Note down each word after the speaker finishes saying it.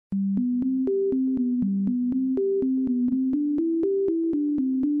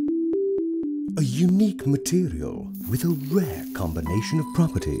unique material with a rare combination of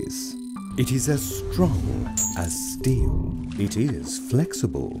properties. It is as strong as steel. It is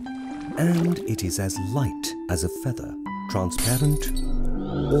flexible. And it is as light as a feather, transparent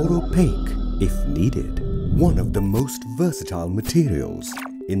or opaque if needed. One of the most versatile materials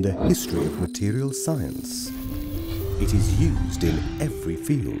in the history of material science. It is used in every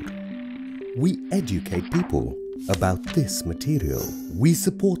field. We educate people about this material. We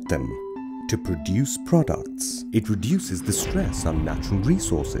support them to produce products. It reduces the stress on natural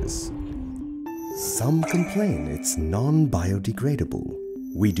resources. Some complain it's non-biodegradable.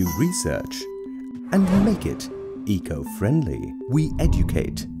 We do research and make it eco-friendly. We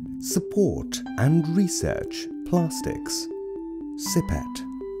educate, support and research plastics. Cipet.